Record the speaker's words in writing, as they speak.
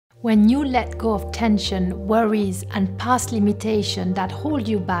When you let go of tension, worries, and past limitations that hold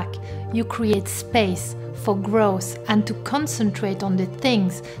you back, you create space for growth and to concentrate on the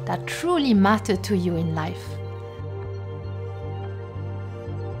things that truly matter to you in life.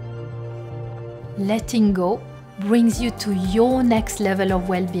 Letting go brings you to your next level of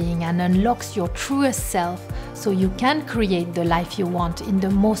well-being and unlocks your truest self so you can create the life you want in the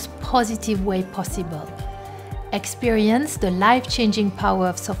most positive way possible. Experience the life-changing power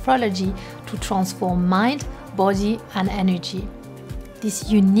of sophrology to transform mind, body, and energy.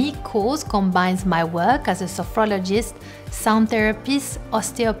 This unique course combines my work as a sophrologist, sound therapist,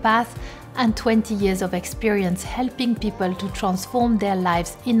 osteopath, and 20 years of experience helping people to transform their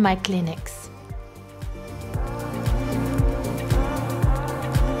lives in my clinics.